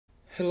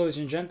Hello ladies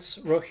and gents,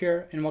 Ro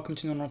here and welcome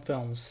to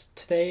NOandROfilms.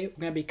 Today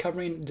we're going to be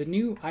covering the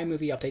new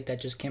iMovie update that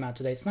just came out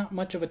today. It's not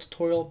much of a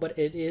tutorial, but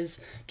it is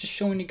just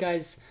showing you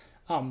guys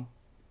and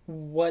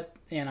I'm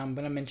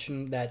going to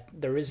mention that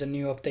there is a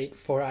new update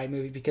for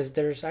iMovie because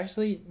there's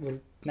actually,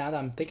 now that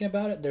I'm thinking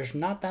about it, there's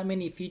not that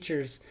many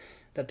features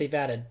that they've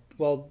added.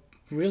 Well,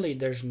 really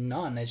there's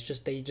none. It's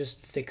just they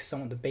just fix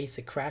some of the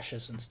basic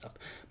crashes and stuff.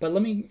 But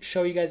let me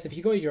show you guys. If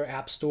you go to your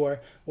app store,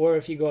 or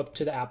if you go up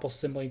to the Apple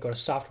symbol, you go to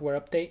software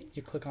update,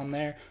 you click on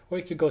there, or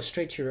you could go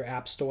straight to your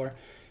app store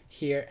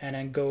here and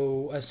then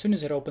go, as soon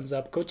as it opens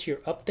up, go to your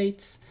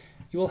updates.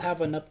 You will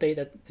have an update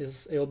that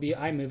it'll be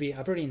iMovie.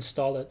 I've already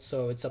installed it,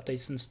 so it's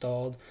updates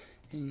installed,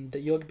 and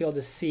you'll be able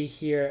to see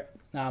here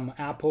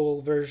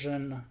Apple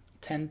version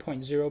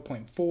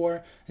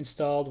 10.0.4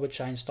 installed, which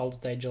I installed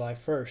today, July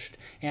 1st.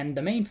 And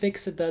the main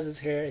fix it does is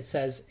here, it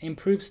says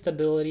improve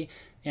stability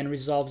and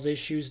resolves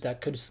issues that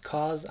could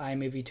cause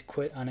iMovie to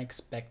quit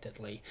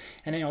unexpectedly.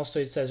 And then also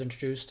it says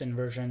introduced in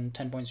version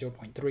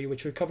 10.0.3,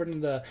 which we covered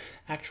in the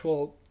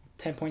actual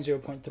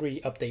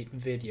 10.0.3 update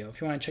video.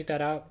 If you want to check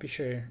that out, be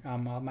sure I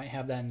might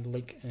have that in the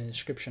link in the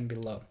description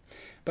below.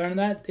 But on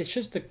that, it's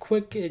just a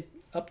quick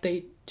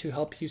update to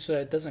help you so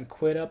that it doesn't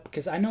quit up,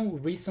 because I know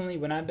recently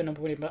when I've been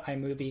uploading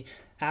iMovie,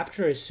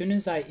 as soon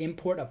as I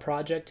import a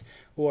project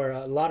or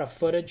a lot of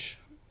footage,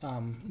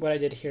 what I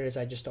did here is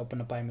I just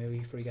opened up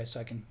iMovie for you guys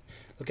so I can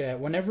look at it.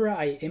 Whenever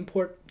I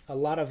import a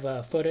lot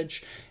of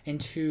footage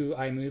into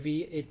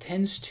iMovie, it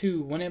tends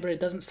to, whenever it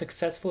doesn't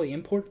successfully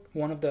import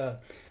one of the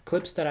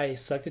clips that I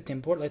selected to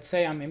import, let's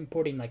say I'm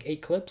importing like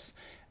 8 clips,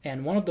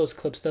 and one of those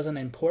clips doesn't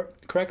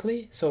import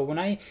correctly, so when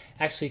I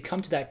actually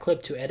come to that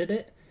clip to edit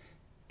it,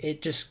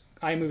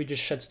 iMovie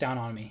just shuts down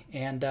on me.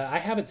 And I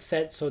have it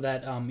set so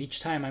that each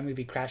time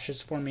iMovie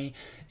crashes for me,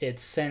 it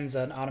sends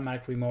an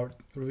automatic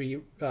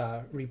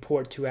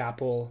report to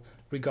Apple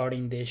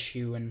regarding the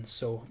issue, and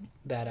so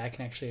that I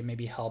can actually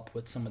maybe help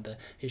with some of the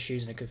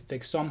issues and it could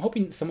fix. So I'm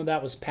hoping some of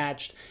that was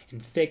patched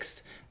and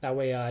fixed. That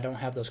way I don't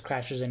have those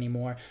crashes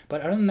anymore.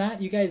 But other than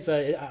that, you guys,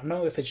 I don't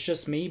know if it's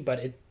just me,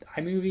 but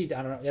iMovie,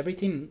 I don't know,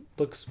 everything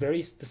looks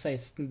very the same.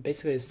 It's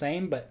basically the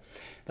same, but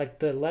like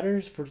the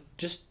letters for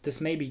this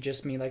may be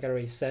just me, like I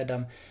already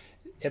said,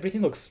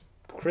 everything looks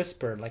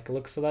crisper, like it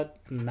looks a lot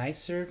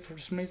nicer for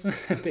some reason.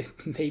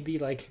 Maybe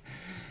like,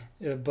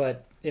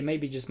 but it may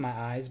be just my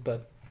eyes.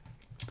 But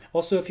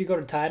also if you go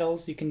to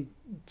titles, you can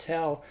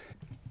tell,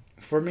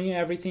 for me,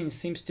 everything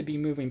seems to be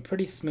moving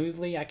pretty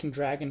smoothly. I can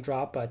drag and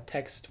drop a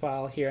text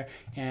file here,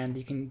 and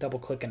you can double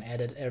click and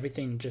edit.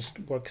 Everything just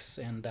works,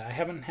 and I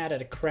haven't had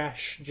a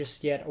crash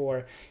just yet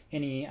or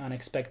any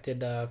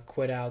unexpected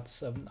quit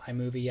outs of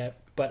iMovie yet.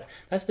 But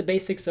that's the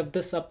basics of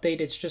this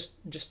update. It's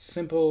just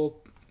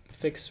simple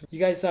fix. You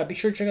guys be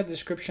sure to check out the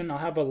description. I'll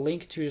have a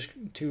link to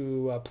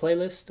a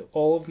playlist,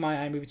 all of my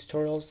iMovie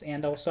tutorials,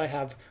 and also I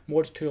have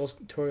more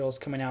tutorials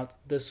coming out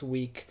this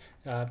week.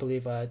 I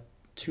believe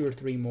 2 or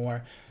 3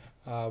 more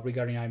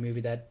regarding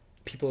iMovie that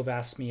people have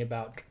asked me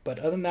about. But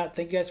other than that,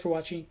 thank you guys for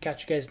watching.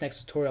 Catch you guys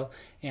next tutorial,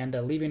 and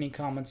leave any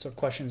comments or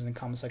questions in the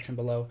comment section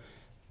below.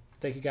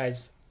 Thank you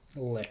guys.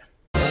 Later.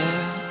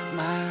 Let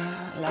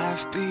my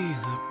life be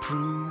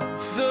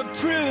the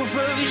proof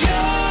of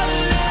you.